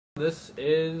This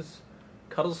is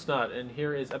Kuddlesnot, and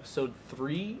here is episode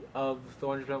 3 of the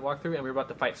 100% walkthrough, and we're about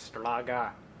to fight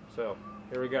Straga. So,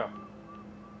 here we go.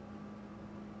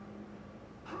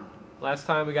 Last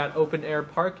time we got open air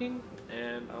parking,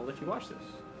 and I'll let you watch this.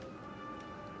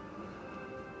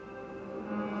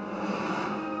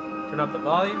 Turn up the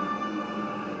volume.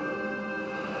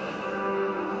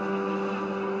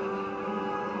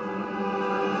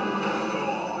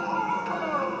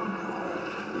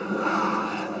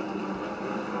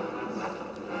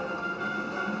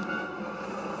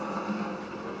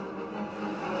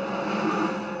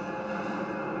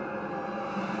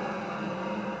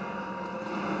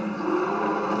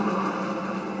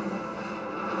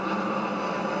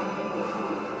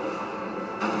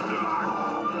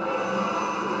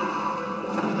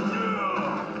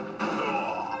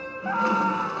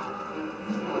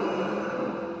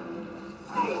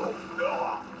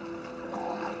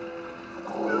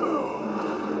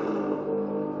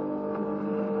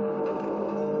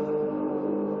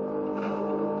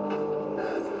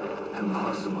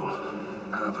 Impossible.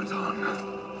 Abaddon.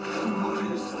 What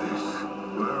is this?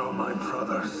 Where are my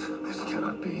brothers? This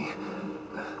cannot be.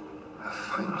 A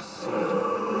final scene.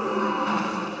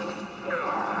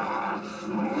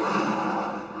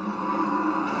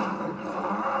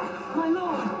 My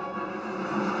lord!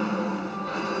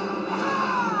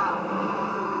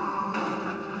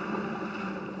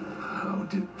 How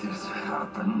did this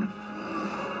happen?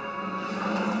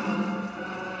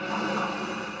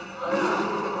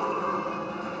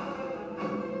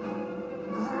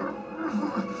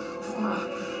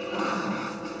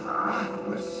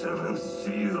 The seventh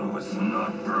seal was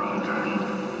not broken.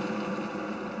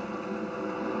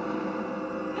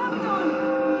 Abaddon!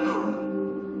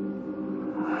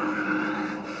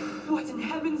 What in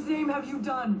heaven's name have you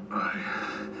done? I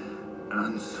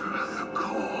answer the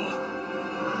call.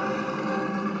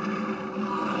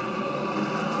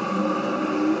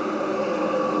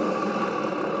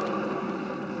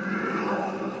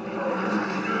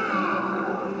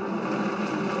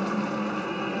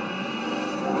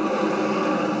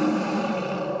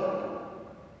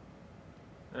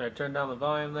 Alright, turn down the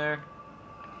volume there.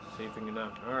 See if we can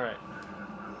alright.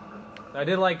 I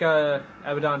did like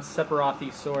Abaddon's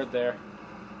Sephiroth-y sword there,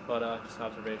 but just an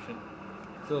observation.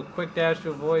 So a quick dash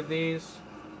to avoid these.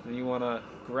 Then you want to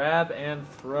grab and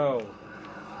throw.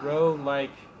 Throw like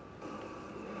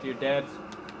your dad's,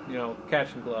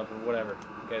 catching glove or whatever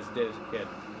you guys did as a kid.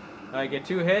 Get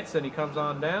 2 hits and he comes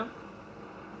on down.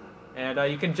 And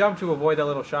you can jump to avoid that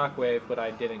little shockwave, but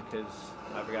I didn't because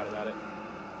I forgot about it.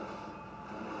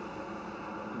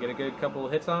 Get a good couple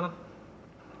of hits on him.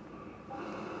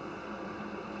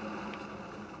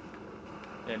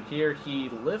 And here he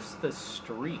lifts the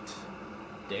street.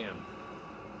 Damn.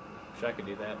 Wish I could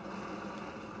do that.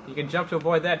 You can jump to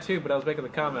avoid that too, but I was making the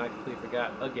comment, I completely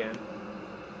forgot again.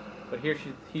 But here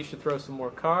he should throw some more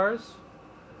cars.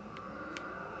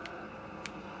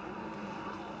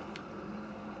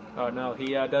 Oh no,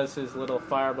 he does his little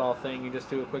fireball thing. You just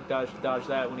do a quick dodge to dodge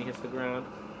that when he hits the ground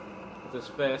with his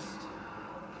fist.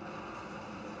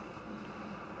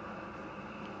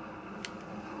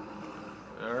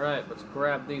 Alright, let's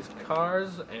grab these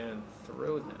cars and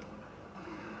throw them.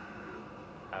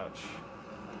 Ouch.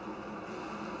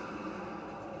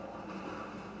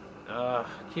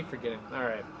 Keep forgetting.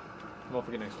 Alright. I won't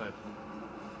forget next time.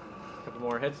 A couple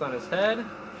more hits on his head. You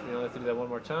only have to do that one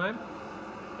more time.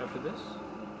 After this.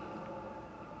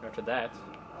 After that.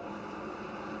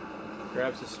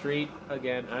 Grabs the street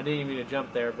again. I didn't even mean to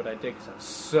jump there, but I did because I'm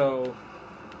so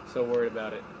worried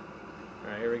about it.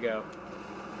 Alright, here we go.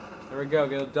 There we go.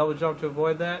 Get a double jump to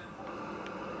avoid that.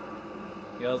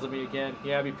 Yells at me again.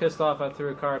 Yeah, I'd be pissed off if I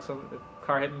threw a car at a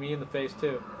car hitting me in the face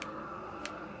too.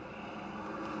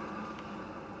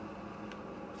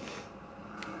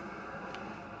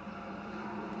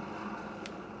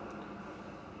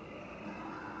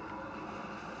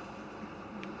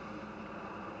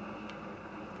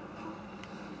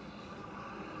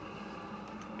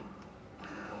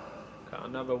 Car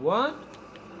number 1.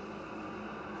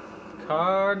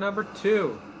 Car number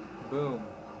 2. Boom.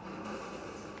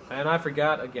 And I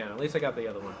forgot again. At least I got the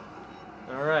other one.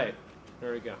 Alright.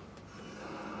 There we go.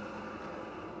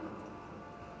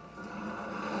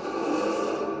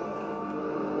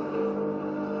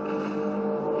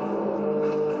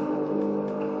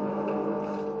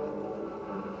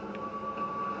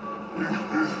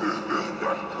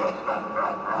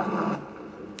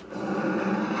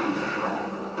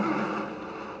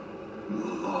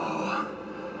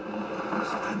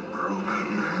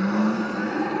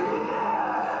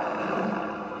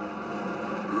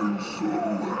 So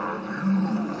have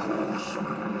you.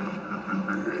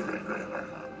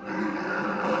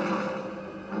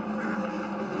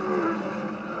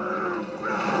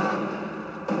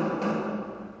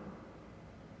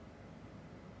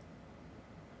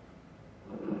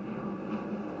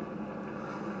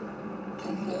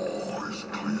 law is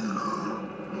clear.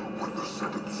 When the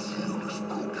seventh seal is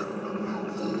broken,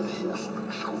 4 horsemen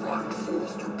shall ride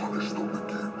forth to punish the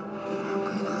wicked.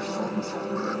 Be they sons of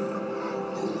men,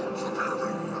 lords of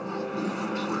heaven, or the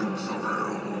dregs of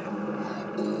hell.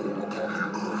 All upon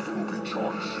the earth will be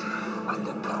judged, and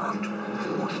the bad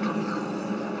forged anew.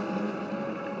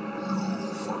 You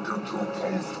forget your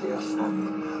post, horsemen.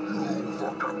 You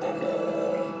forget the law.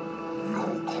 No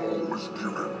call was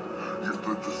given, yet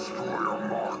the destroyer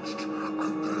marched,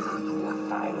 and there you are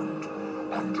found,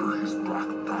 under his black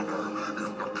banner,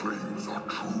 if the claims are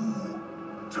true.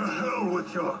 To hell with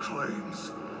your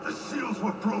claims. The seals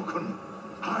were broken.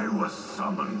 I was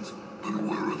summoned. Then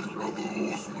where are the other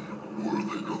horsemen? Were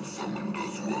they not summoned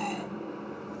as well?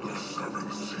 The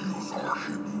 7 seals are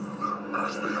hidden,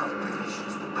 as they have been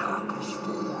since the pact was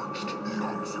forged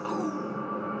eons ago.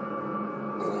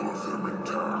 All of them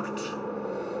intact.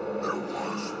 There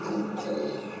was no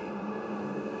call.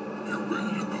 You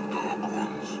raided the Dark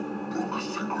Ones, broke a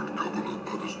sacred covenant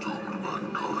that has doomed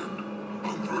mankind,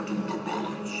 and threatened the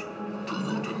balance. Do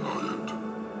you deny it?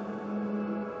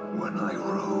 When I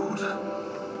rode,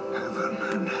 heaven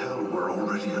and hell were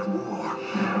already at war.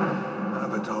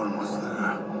 Abaddon was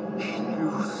there. He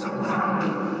knew something.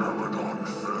 Abaddon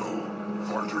fell,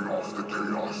 fighting off the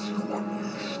chaos you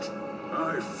unleashed.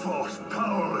 I fought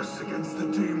powerless against the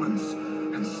demons,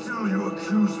 and still you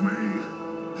accuse me.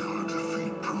 Your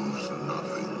defeat proves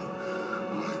nothing.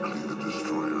 Likely the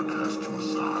destroyer cast you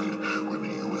aside when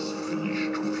he was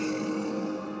finished with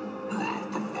you. You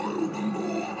have defiled the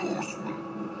law, horseman.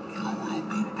 You will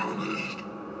be punished.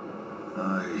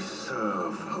 I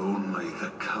serve only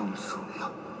the council.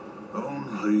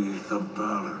 Only the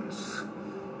balance.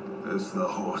 As the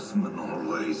horsemen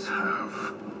always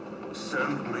have.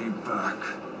 Send me back.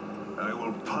 I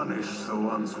will punish the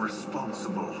ones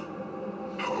responsible.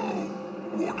 How?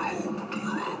 What hope do you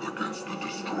have against the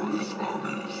destroyer's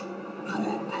armies? You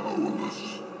are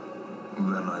powerless.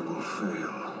 Then I will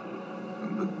fail.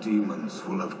 And the demons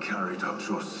will have carried out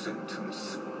your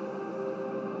sentence.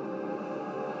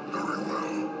 Very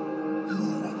well. You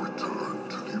will return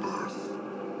to the earth.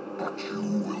 But you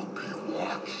will be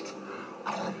watched.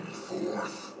 Come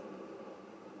forth.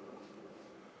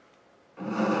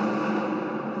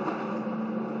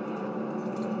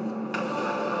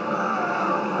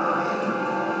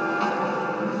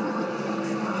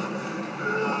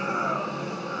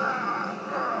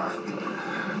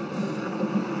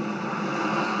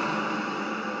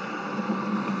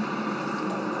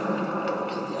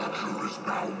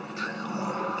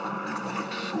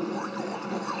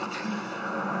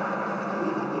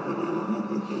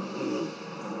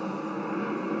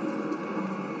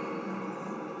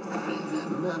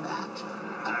 Remember that,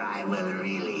 or I will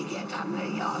really get under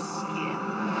your skin.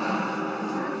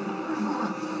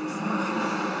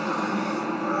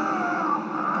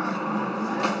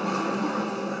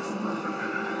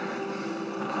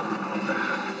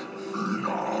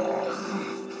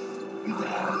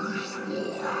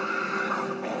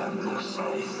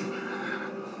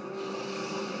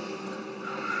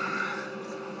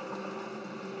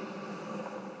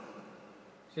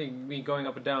 See me going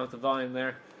up and down with the volume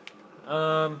there.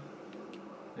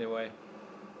 Anyway.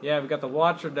 Yeah, we got the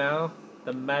Watcher now.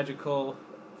 The magical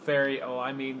fairy. Oh,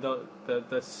 I mean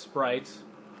the sprite.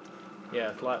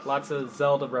 Yeah, lots of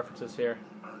Zelda references here.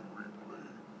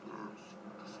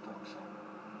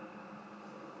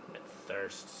 It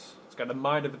thirsts. It's got a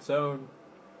mind of its own.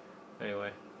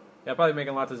 Anyway. Yeah, probably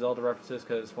making lots of Zelda references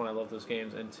because, one, I love those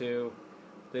games, and 2,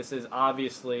 this is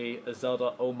obviously a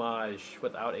Zelda homage,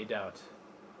 without a doubt.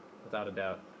 Without a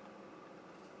doubt.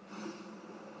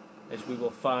 As we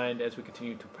will find as we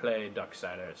continue to play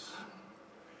Darksiders.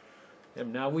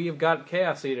 And now we have got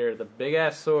Chaos Eater, the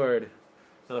big-ass sword.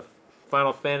 Another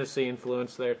Final Fantasy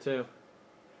influence there, too.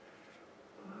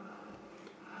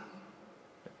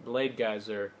 Blade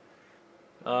Geyser.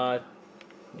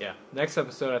 Yeah, next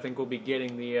episode I think we'll be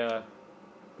getting the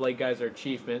Blade Geyser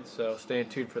achievement, so stay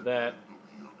tuned for that.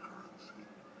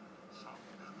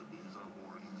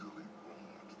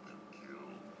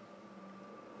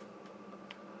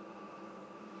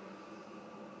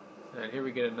 Alright, here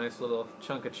we get a nice little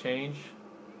chunk of change.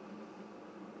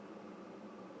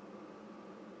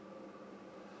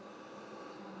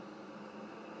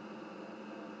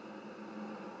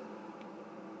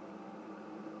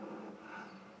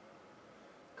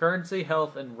 Currency,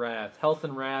 health, and wrath. Health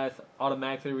and wrath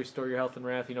automatically restore your health and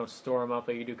wrath. You don't store them up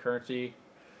like you do currency.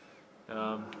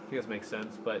 I think this makes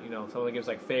sense, but you know, something gives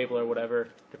like fable or whatever.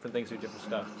 Different things do different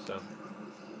stuff. So.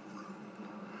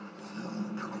 You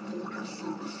can afford his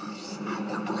services,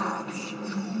 or perhaps you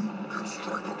can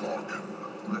strike a bargain.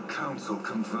 The council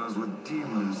confers with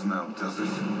demons now, does it?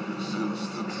 Since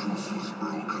the truce was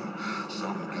broken,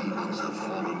 some demons have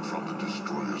fallen from the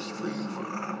Destroyer's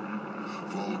favor.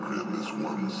 Volgrim is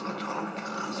one such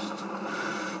outcast.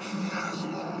 He has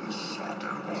long sought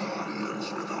an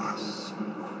audience with us.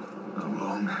 How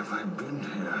long have I been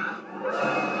here?